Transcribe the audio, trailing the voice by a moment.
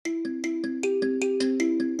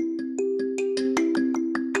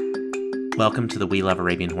Welcome to the We Love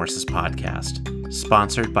Arabian Horses podcast,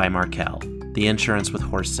 sponsored by Markel, the insurance with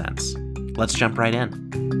horse sense. Let's jump right in.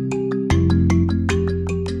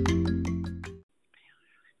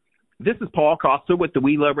 This is Paul Costa with the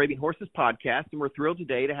We Love Arabian Horses podcast, and we're thrilled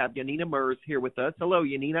today to have Janina Merz here with us. Hello,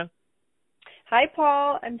 Janina. Hi,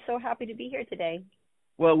 Paul. I'm so happy to be here today.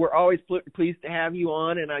 Well, we're always pleased to have you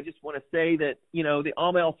on, and I just want to say that, the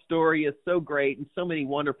Amel story is so great and so many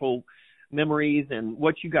wonderful memories and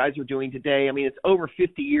what you guys are doing today. I mean, it's over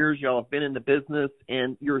 50 years y'all have been in the business,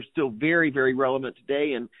 and you're still very, very relevant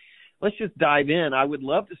today. And let's just dive in. I would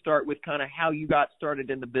love to start with kind of how you got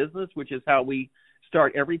started in the business, which is how we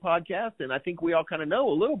start every podcast, and I think we all kind of know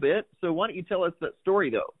a little bit. So why don't you tell us that story,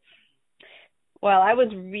 though? Well, I was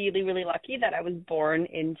really, really lucky that I was born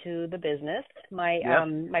into the business. My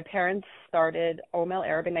parents started Omel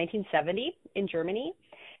Arab in 1970 in Germany,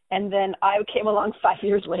 and then I came along 5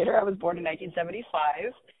 years later. I was born in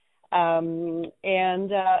 1975,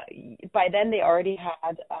 and by then they already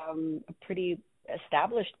had a pretty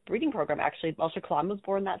established breeding program. Actually, El Shaklan was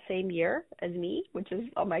born that same year as me, which is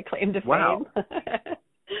on my claim to fame. Wow.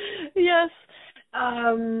 Yes.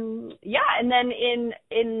 And then in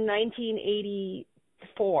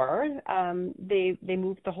 1984, they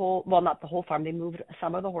moved not the whole farm. They moved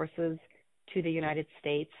some of the horses to the United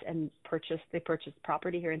States and purchased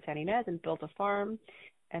property here in San Ynez and built a farm.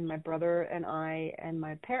 And my brother and I and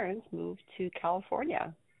my parents moved to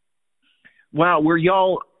California. Wow. Were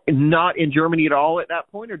y'all not in Germany at all at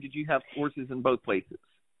that point, or did you have horses in both places?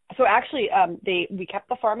 So actually, we kept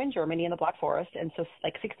the farm in Germany in the Black Forest, and so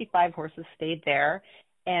like 65 horses stayed there.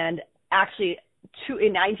 And actually,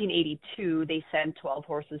 in 1982, they sent 12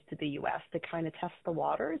 horses to the U.S. to kind of test the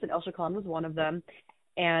waters, and El Shaklan was one of them.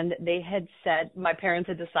 And they had said, my parents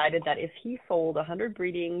had decided that if he sold 100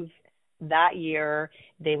 breedings that year,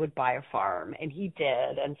 they would buy a farm, and he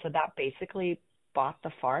did. And so that basically bought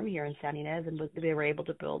the farm here in San Ynez, and they were able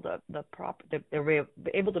to build the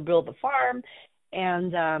farm.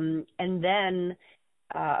 And then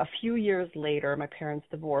a few years later, my parents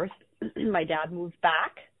divorced. My dad moved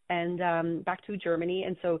back back to Germany,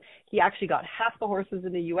 and so he actually got half the horses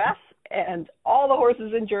in the U.S. and all the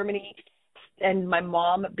horses in Germany. And my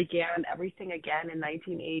mom began everything again in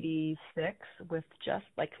 1986 with just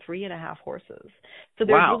like 3.5 horses. So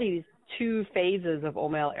there's really these two phases of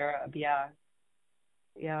Omel Arab. Yeah.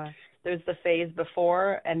 There's the phase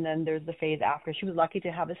before, and then there's the phase after. She was lucky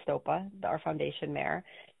to have Estopa, our foundation mare,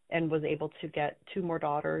 and was able to get 2 more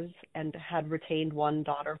daughters and had retained 1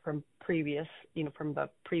 daughter from the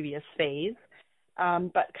previous phase,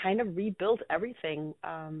 but kind of rebuilt everything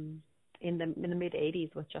in the mid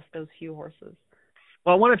 80s with just those few horses.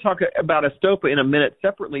 Well, I want to talk about Estopa in a minute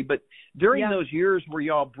separately, but during those years, were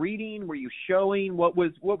y'all breeding? Were you showing? What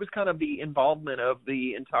was kind of the involvement of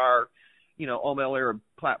the entire Omel Arab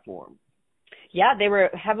platform? Yeah, they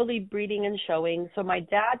were heavily breeding and showing. So my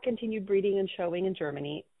dad continued breeding and showing in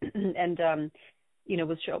Germany, and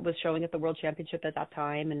was showing at the World Championship at that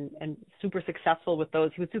time, and super successful with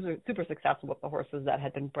those. He was super successful with the horses that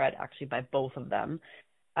had been bred actually by both of them.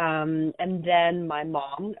 And then my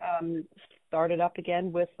mom started up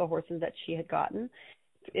again with the horses that she had gotten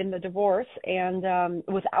in the divorce, and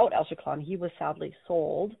without El Shaklan, he was sadly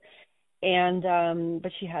sold. And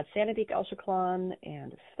but she had Sanadik El Shaklan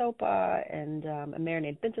and Estopa and a mare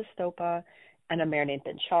named Bint Estopa and a mare named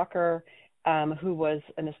Bint Shocker, who was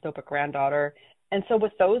an Estopa granddaughter. And so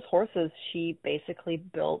with those horses, she basically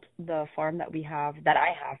built the farm that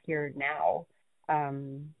I have here now.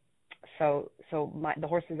 So the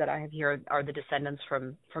horses that I have here are the descendants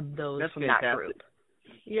from that group.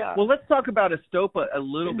 Yeah. Well, let's talk about Estopa a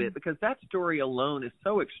little bit, because that story alone is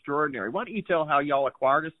so extraordinary. Why don't you tell how y'all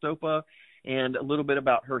acquired Estopa and a little bit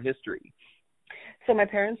about her history? So my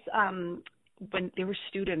parents, when they were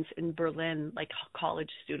students in Berlin, like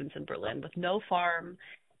college students in Berlin, with no farm,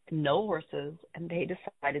 no horses, and they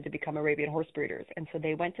decided to become Arabian horse breeders. And so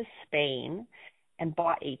they went to Spain and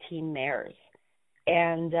bought 18 mares.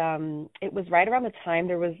 And it was right around the time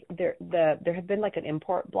there had been like an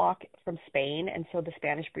import block from Spain, and so the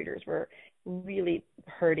Spanish breeders were really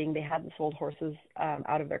hurting. They hadn't sold horses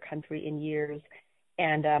out of their country in years,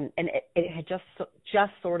 and it had just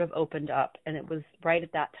sort of opened up, and it was right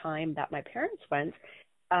at that time that my parents went,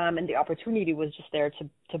 and the opportunity was just there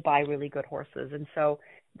to buy really good horses, and so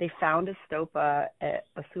they found Estopa at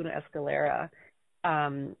Osuna Escalera.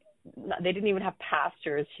 They didn't even have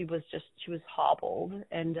pastures. She was hobbled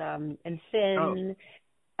and thin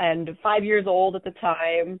and 5 years old at the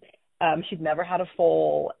time. She'd never had a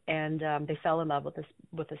foal, and they fell in love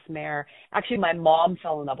with this mare. Actually, my mom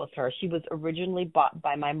fell in love with her. She was originally bought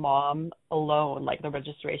by my mom alone. Like, the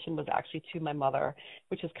registration was actually to my mother,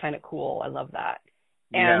 which is kind of cool. I love that.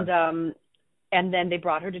 Yeah. And then they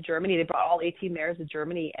brought her to Germany. They brought all 18 mares to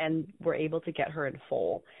Germany and were able to get her in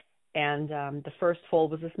foal. And the first foal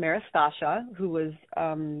was this mare Stasha, who was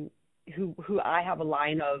who I have a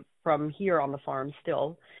line of from here on the farm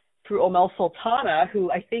still, through Omel Sultana, who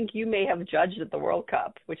I think you may have judged at the World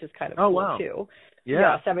Cup, which is kind of cool wow. too.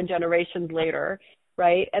 Yeah. 7 generations later,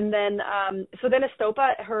 right? And then so then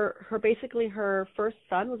Estopa, basically her first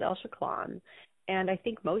son was El Shaklan. And I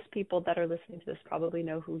think most people that are listening to this probably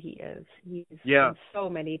know who he is. He's in so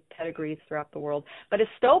many pedigrees throughout the world. But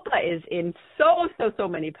Estopa is in so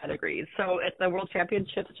many pedigrees. So at the World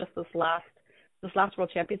Championships, just this last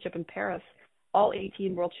World Championship in Paris, all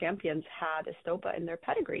 18 world champions had Estopa in their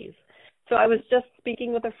pedigrees. So I was just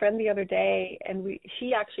speaking with a friend the other day, and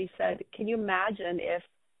she actually said, can you imagine if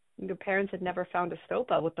your parents had never found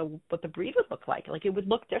Estopa, what the breed would look like? Like, it would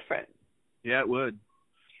look different. Yeah, it would.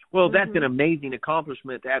 Well, that's an amazing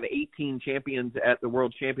accomplishment to have 18 champions at the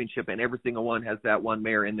World Championship, and every single one has that one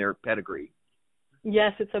mare in their pedigree.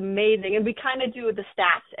 Yes, it's amazing. And we kind of do the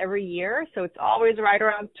stats every year, so it's always right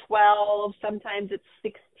around 12. Sometimes it's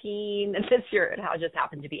 16, and this year it just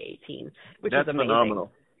happened to be 18, which is amazing. That's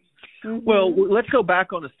phenomenal. Well, let's go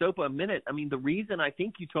back on Estopa a minute. I mean, the reason I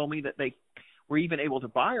think you told me that they were even able to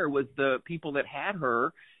buy her was the people that had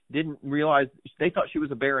her didn't realize, they thought she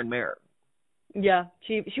was a barren mare. Yeah,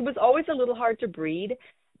 she was always a little hard to breed,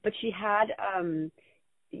 but she had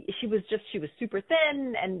she was super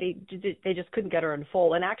thin, and they just couldn't get her in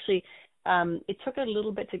foal. And actually, it took a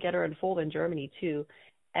little bit to get her in foal in Germany too,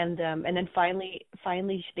 and then finally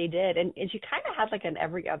they did, and she kind of had like an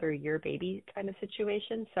every other year baby kind of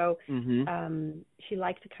situation. So she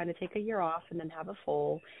liked to kind of take a year off and then have a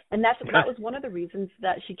foal, and that was one of the reasons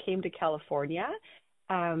that she came to California.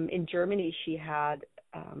 In Germany, she had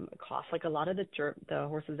a cough. Like, a lot of the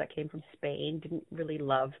horses that came from Spain didn't really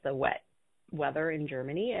love the wet weather in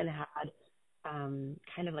Germany and had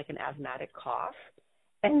kind of like an asthmatic cough.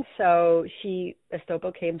 And so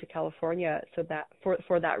Estopa came to California so that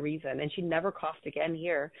for that reason, and she never coughed again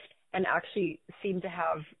here, and actually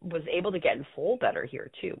was able to get in foal better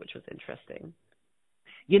here too, which was interesting.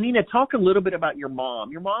 Janina, talk a little bit about your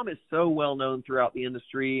mom. Your mom is so well known throughout the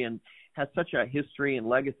industry and has such a history and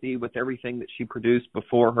legacy with everything that she produced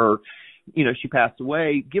before her, she passed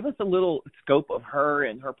away. Give us a little scope of her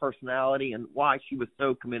and her personality and why she was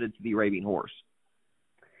so committed to the Arabian horse.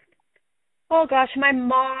 Oh gosh, my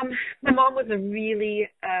mom was a really,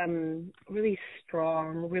 really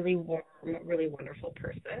strong, really warm, really wonderful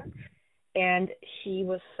person. And she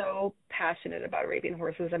was so passionate about Arabian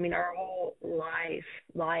horses. I mean, our whole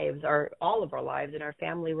all of our lives in our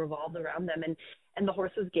family revolved around them. And the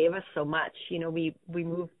horses gave us so much. We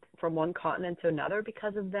moved from one continent to another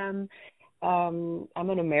because of them. I'm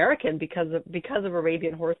an American because of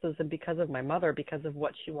Arabian horses and because of my mother, because of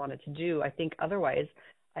what she wanted to do. I think otherwise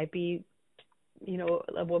I'd be,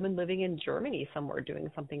 a woman living in Germany somewhere doing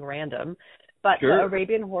something random. But sure. The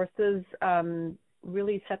Arabian horses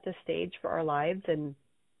really set the stage for our lives and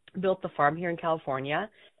built the farm here in California.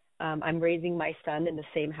 I'm raising my son in the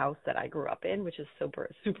same house that I grew up in, which is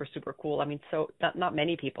super, super, super cool. I mean, so not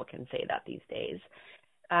many people can say that these days.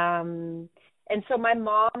 And so my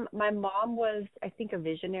mom was, I think, a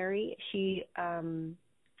visionary. She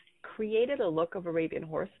created a look of Arabian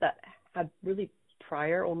horse that had really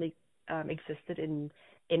prior only existed in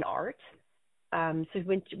art. So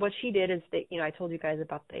what she did is I told you guys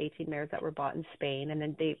about the 18 mares that were bought in Spain, and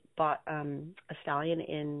then they bought a stallion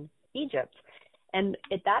in Egypt. And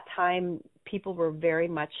at that time, people were very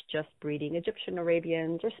much just breeding Egyptian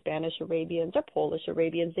Arabians or Spanish Arabians or Polish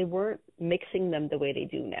Arabians. They weren't mixing them the way they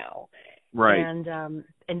do now. Right. And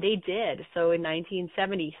they did. So in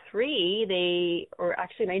 1973, or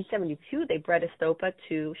actually 1972, they bred Estopa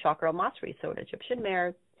to Shakar al-Masri, so a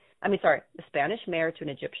Spanish mare to an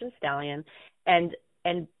Egyptian stallion, and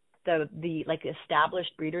the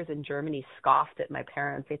established breeders in Germany scoffed at my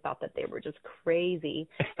parents. They thought that they were just crazy.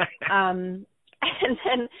 And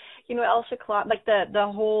then, El Shaklan, like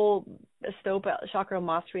the whole Estopa Shakar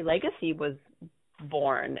al-Masri legacy was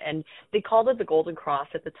born, and they called it the Golden Cross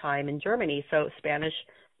at the time in Germany. So Spanish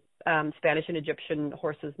and Egyptian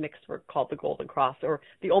horses mixed were called the Golden Cross, or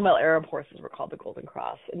the Omel Arab horses were called the Golden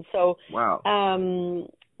Cross. And so, wow.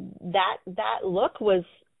 That look was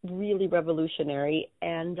really revolutionary,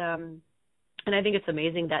 and I think it's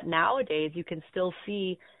amazing that nowadays you can still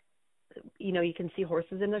see you can see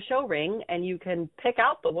horses in the show ring, and you can pick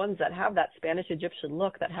out the ones that have that Spanish Egyptian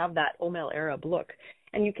look, that have that Omel Arab look,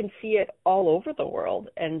 and you can see it all over the world.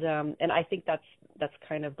 And I think that's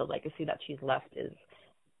kind of the legacy that she's left is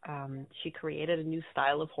she created a new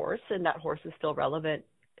style of horse, and that horse is still relevant,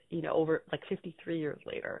 over like 53 years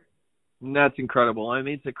later. That's incredible. I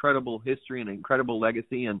mean, it's incredible history and incredible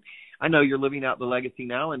legacy. And I know you're living out the legacy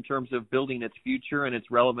now in terms of building its future and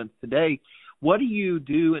its relevance today. What do you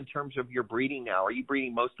do in terms of your breeding now? Are you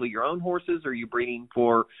breeding mostly your own horses, or are you breeding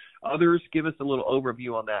for others? Give us a little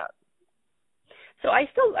overview on that. So I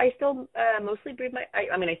still mostly breed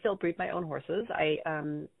I still breed my own horses. I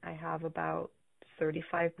have about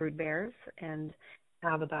 35 brood mares and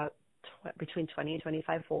have about between 20 and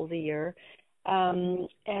 25 foals a year. And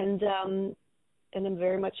I'm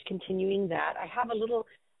very much continuing that.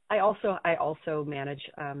 I also manage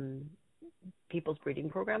people's breeding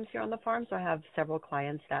programs here on the farm. So I have several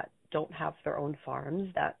clients that don't have their own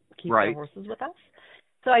farms that keep their horses with us.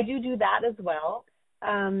 So I do that as well.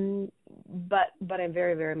 But I'm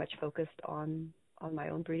very, very much focused on my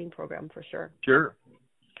own breeding program for sure. Sure.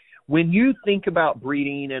 When you think about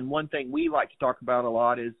breeding, and one thing we like to talk about a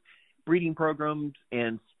lot is breeding programs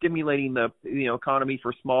and stimulating the economy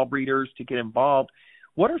for small breeders to get involved.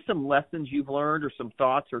 What are some lessons you've learned, or some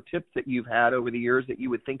thoughts or tips that you've had over the years that you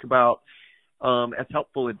would think about as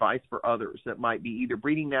helpful advice for others that might be either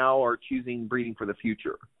breeding now or choosing breeding for the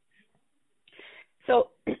future? So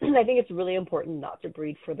I think it's really important not to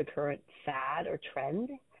breed for the current fad or trend,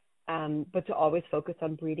 but to always focus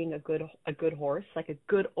on breeding a good horse, like a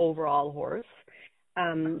good overall horse,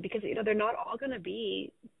 because they're not all going to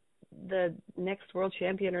be the next world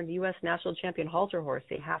champion or the U.S. national champion halter horse.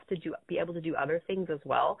 They have to be able to do other things as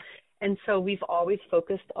well. And so we've always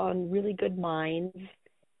focused on really good minds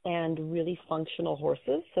and really functional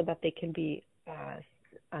horses, so that they can be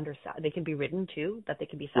they can be ridden too, that they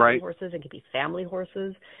can be saddle horses and can be family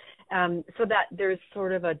horses, so that there's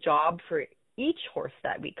sort of a job for each horse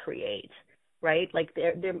that we create, right? Like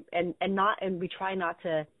and we try not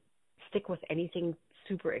to stick with anything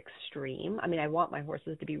super extreme. I mean, I want my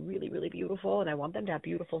horses to be really, really beautiful, and I want them to have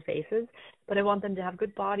beautiful faces, but I want them to have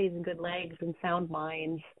good bodies and good legs and sound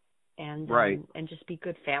minds, and just be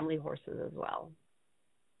good family horses as well.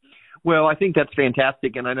 Well, I think that's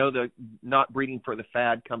fantastic, and I know that not breeding for the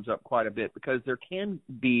fad comes up quite a bit, because there can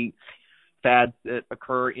be fads that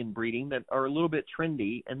occur in breeding that are a little bit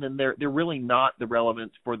trendy, and then they're really not the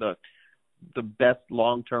relevance for the best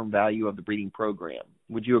long-term value of the breeding program.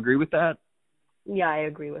 Would you agree with that? Yeah, I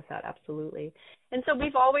agree with that, absolutely. And so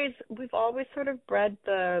we've always sort of bred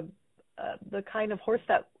the kind of horse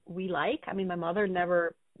that we like. I mean, my mother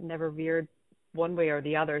never veered one way or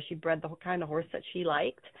the other. She bred the kind of horse that she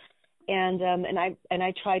liked. And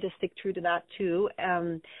I try to stick true to that too,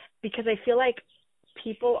 because I feel like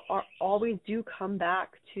people always do come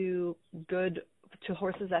back to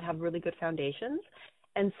horses that have really good foundations.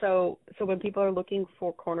 And so when people are looking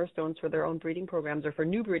for cornerstones for their own breeding programs, or for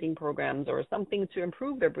new breeding programs, or something to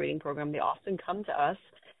improve their breeding program, they often come to us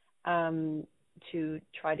to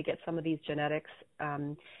try to get some of these genetics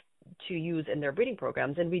to use in their breeding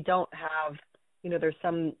programs. And we don't have, there's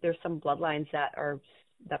some bloodlines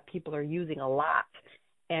that people are using a lot,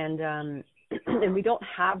 and and we don't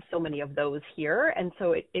have so many of those here, and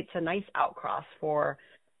so it's a nice outcross for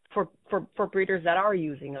breeders that are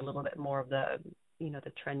using a little bit more of the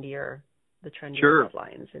the trendier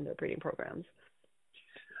bloodlines in their breeding programs.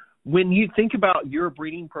 When you think about your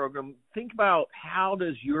breeding program, think about how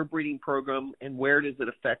does your breeding program and where does it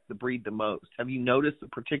affect the breed the most? Have you noticed the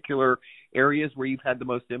particular areas where you've had the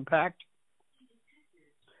most impact?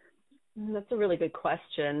 That's a really good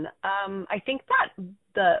question. I think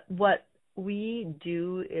that what we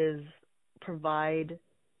do is provide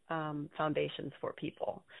foundations for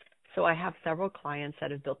people. So I have several clients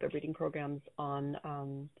that have built their breeding programs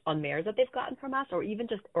on mares that they've gotten from us, or even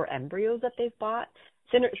or embryos that they've bought.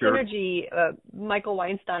 Synergy, Michael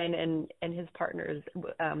Weinstein and his partners,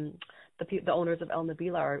 the owners of El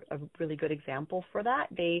Nabila, are a really good example for that.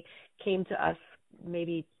 They came to us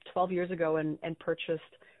maybe 12 years ago and purchased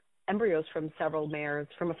embryos from several mares,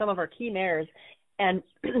 from some of our key mares. And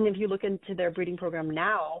if you look into their breeding program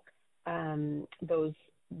now,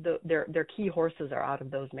 their key horses are out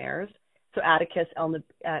of those mares. So Atticus,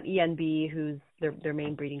 ENB, who's their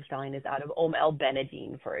main breeding stallion, is out of El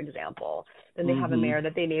Benedine, for example. Then they have a mare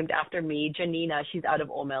that they named after me, Janina. She's out of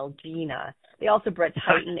El Gina. They also bred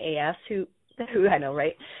Titan AS, who I know,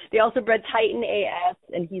 right? They also bred Titan AS,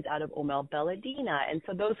 and he's out of El Belladina. And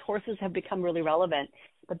so those horses have become really relevant,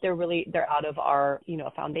 but they're out of our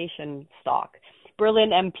foundation stock.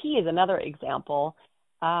 Berlin MP is another example.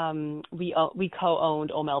 we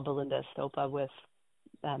co-owned Omel Belinda Stopa with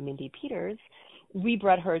Mindy Peters. We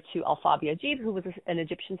bred her to Alfabia Jeeb, who was an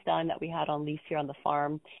Egyptian stallion that we had on lease here on the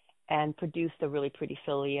farm, and produced a really pretty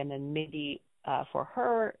filly. And then Mindy, for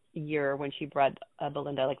her year when she bred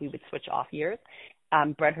Belinda, like we would switch off years,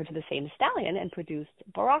 bred her to the same stallion and produced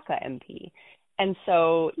Baraka MP. And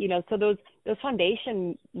so, so those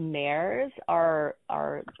foundation mares are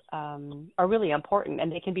really important,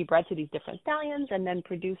 and they can be bred to these different stallions and then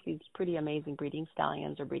produce these pretty amazing breeding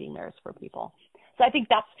stallions or breeding mares for people. So I think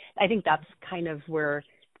that's kind of where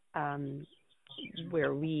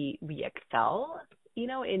we excel,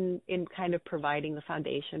 in kind of providing the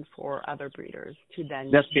foundation for other breeders to then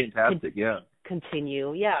that's fantastic,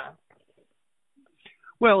 continue, yeah.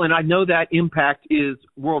 Well, and I know that impact is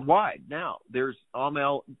worldwide now. There's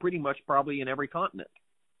Omel pretty much probably in every continent.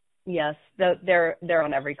 Yes, they're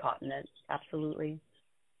on every continent, absolutely.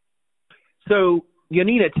 So,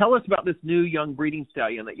 Janina, tell us about this new young breeding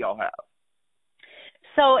stallion that y'all have.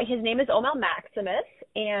 So his name is Omel Maximus,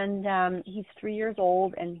 and he's 3 years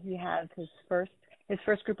old, and he has his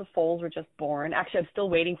first group of foals were just born. Actually, I'm still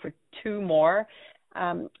waiting for 2 more.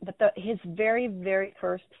 But his very, very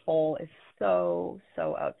first foal is so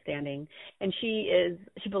outstanding. And she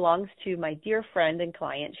belongs to my dear friend and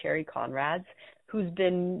client, Sherry Conrads, who's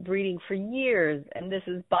been breeding for years. And this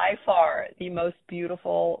is by far the most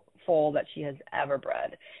beautiful foal that she has ever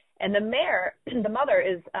bred. And the mother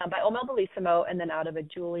is by Omel Bellissimo, and then out of a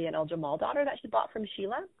Julie and El Jamal daughter that she bought from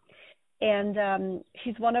Sheila. And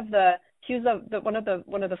she's one of the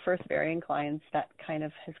first varying clients that kind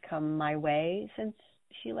of has come my way since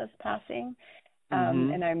Sheila's passing.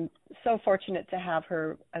 And I'm so fortunate to have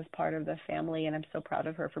her as part of the family, and I'm so proud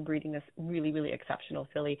of her for breeding this really, really exceptional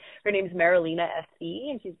filly. Her name's Marilena S.E.,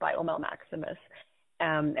 and she's by Omel Maximus.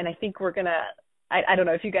 And I think we're going to, I don't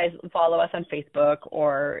know if you guys follow us on Facebook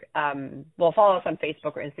or, follow us on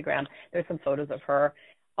Facebook or Instagram. There's some photos of her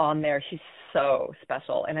on there. She's so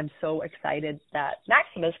special, and I'm so excited that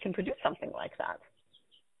Maximus can produce something like that.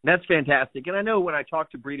 That's fantastic. And I know when I talk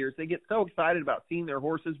to breeders, they get so excited about seeing their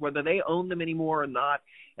horses, whether they own them anymore or not,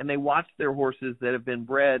 and they watch their horses that have been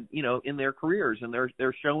bred, in their careers, and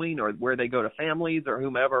they're showing, or where they go to families or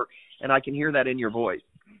whomever, and I can hear that in your voice.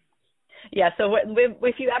 Yeah, so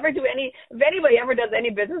if you ever if anybody ever does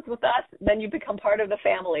any business with us, then you become part of the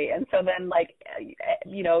family. And so then,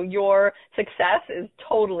 your success is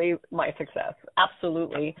totally my success.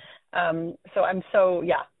 Absolutely. So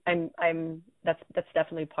that's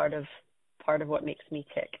definitely part of what makes me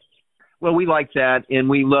tick. Well, we like that, and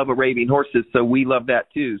we love Arabian horses, so we love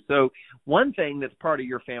that too. So one thing that's part of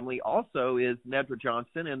your family also is Nedra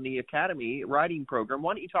Johnson and the Academy riding program.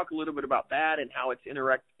 Why don't you talk a little bit about that and how it's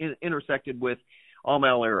intersected with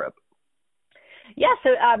Omel Arab? Yeah, so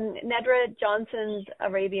Nedra Johnson's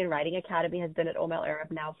Arabian Riding Academy has been at Omel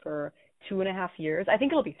Arab now for 2.5 years. I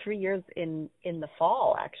think it'll be 3 years in the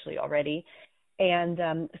fall, actually, already.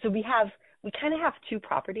 And so we kind of have 2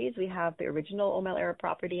 properties. We have the original Omel Arab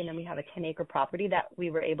property, and then we have a 10-acre property that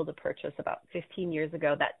we were able to purchase about 15 years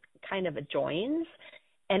ago that kind of adjoins.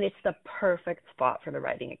 And it's the perfect spot for the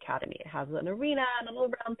Riding Academy. It has an arena and a little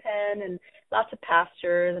round pen and lots of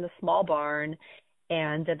pastures and a small barn.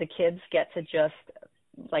 And the kids get to just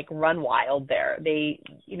run wild there. They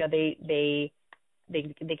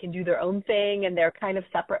can do their own thing, and they're kind of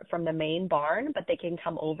separate from the main barn, but they can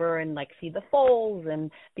come over and see the foals and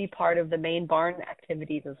be part of the main barn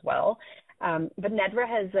activities as well. But Nedra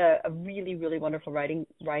has a really, really wonderful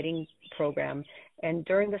riding program. And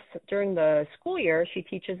during the school year, she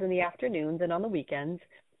teaches in the afternoons and on the weekends.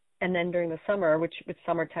 And then during the summer, which is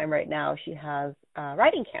summertime right now, she has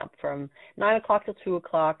riding camp from 9 o'clock till 2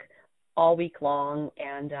 o'clock. All week long,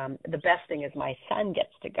 and the best thing is my son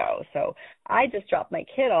gets to go. So I just drop my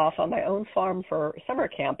kid off on my own farm for summer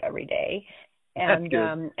camp every day, and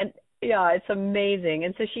yeah, it's amazing.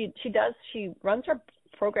 And so she runs her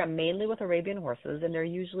program mainly with Arabian horses, and they're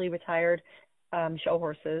usually retired show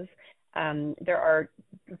horses. There's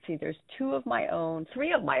 3 of my own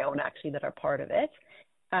actually that are part of it,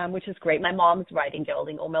 which is great. My mom's riding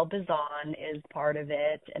gelding, Omel Bizan, is part of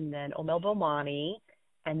it, and then Omel Bomani,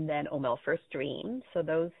 and then Omel First Dream. So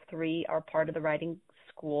those 3 are part of the riding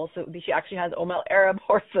school. So she actually has Omel Arab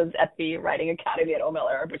horses at the Riding Academy at Omel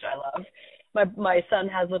Arab, which I love. My son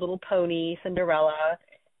has a little pony, Cinderella,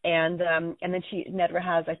 and then Nedra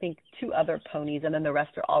has, I think, 2 other ponies, and then the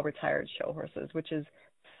rest are all retired show horses, which is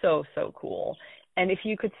so cool. And if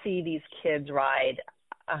you could see these kids ride,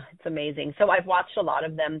 it's amazing. So I've watched a lot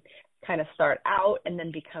of them kind of start out and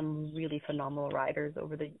then become really phenomenal riders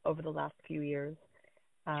over the last few years.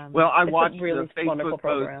 I watched the Facebook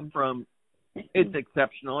post It's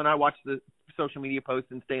exceptional. And I watch the social media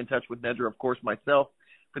posts and stay in touch with Nedra, of course, myself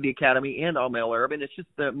for the Academy and All Male Arab. And it's just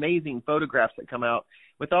the amazing photographs that come out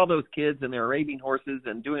with all those kids and their Arabian horses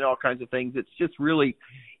and doing all kinds of things. It's just really,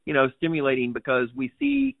 stimulating because we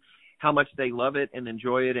see how much they love it and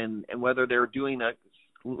enjoy it. And whether they're doing a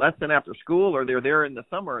lesson after school or they're there in the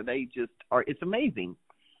summer, they just are. It's amazing.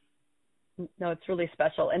 No, it's really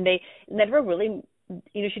special. And Nedra really,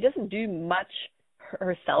 she doesn't do much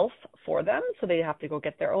herself for them, so they have to go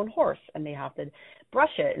get their own horse and they have to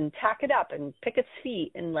brush it and tack it up and pick its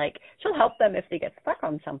feet, and she'll help them if they get stuck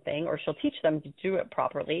on something, or she'll teach them to do it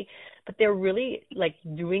properly, but they're really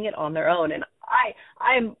doing it on their own. And I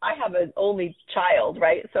have an only child,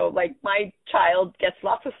 right? So my child gets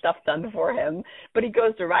lots of stuff done for him, but he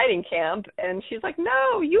goes to riding camp and she's like,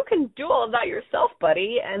 no, you can do all of that yourself,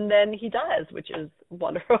 buddy. And then he does, which is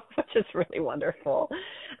wonderful, which is really wonderful.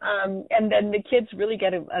 And then the kids really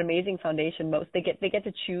get an amazing foundation. They get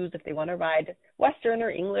to choose if they want to ride Western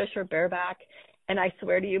or English or bareback. And I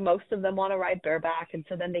swear to you, most of them want to ride bareback. And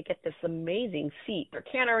so then they get this amazing seat. They're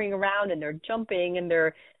cantering around and they're jumping and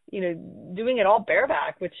they're, doing it all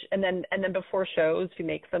bareback, and then before shows, we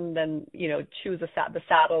make them then, choose the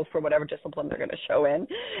saddle for whatever discipline they're going to show in. And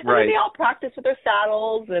right. Then they all practice with their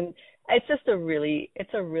saddles, and it's just a really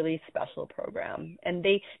special program. And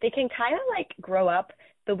they can kind of grow up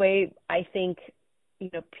the way I think,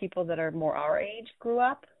 people that are more our age grew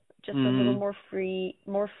up, just a little more free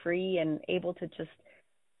and able to just,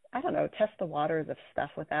 I don't know, test the waters of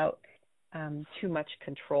stuff without too much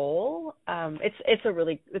control. It's a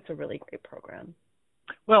really great program.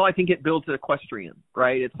 Well, I think it builds an equestrian,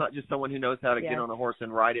 right? It's not just someone who knows how to get on a horse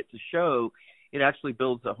and ride it to show. It actually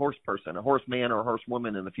builds a horse person, a horseman or a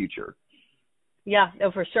horsewoman in the future. Yeah,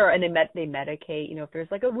 no, for sure. And they medicate. If there's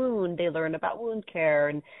a wound, they learn about wound care,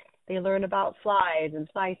 and they learn about flies and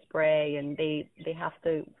fly spray, and they have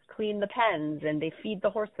to clean the pens, and they feed the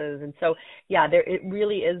horses. And so, yeah, it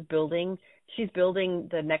really is building. She's building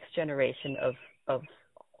the next generation of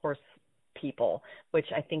horse people,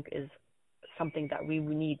 which I think is something that we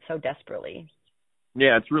need so desperately.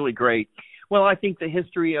 Yeah, it's really great. Well, I think the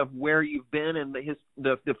history of where you've been and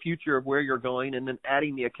the future of where you're going, and then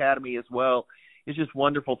adding the Academy as well, is just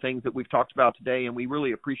wonderful things that we've talked about today, and we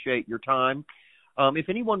really appreciate your time. If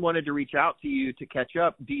anyone wanted to reach out to you to catch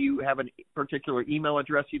up, do you have a particular email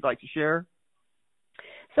address you'd like to share?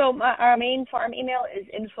 So our main farm email is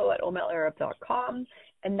info@omalearab.com,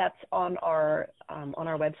 and that's on our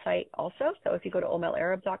website also. So if you go to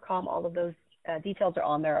omalearab.com, all of those details are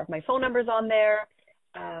on there. My phone number's on there.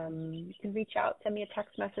 You can reach out, send me a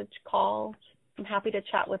text message, call. I'm happy to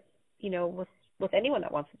chat with anyone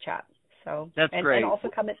that wants to chat. So that's great. And also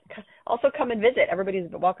come and visit. Everybody's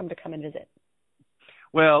welcome to come and visit.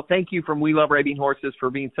 Well, thank you from We Love Arabian Horses for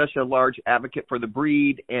being such a large advocate for the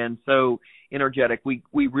breed and so energetic. We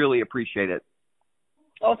really appreciate it.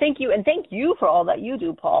 Oh, thank you. And thank you for all that you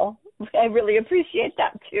do, Paul. I really appreciate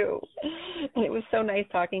that, too. And it was so nice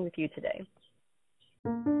talking with you today.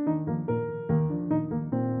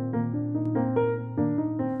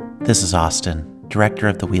 This is Austin, director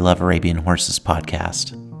of the We Love Arabian Horses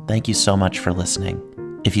podcast. Thank you so much for listening.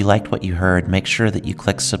 If you liked what you heard, make sure that you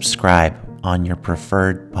click subscribe on your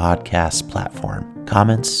preferred podcast platform.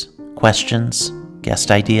 Comments, questions, guest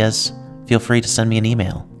ideas, feel free to send me an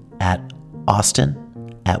email at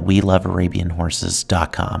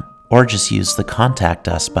austin@welovearabianhorses.com, or just use the Contact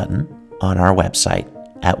Us button on our website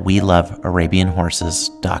at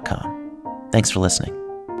welovearabianhorses.com. Thanks for listening.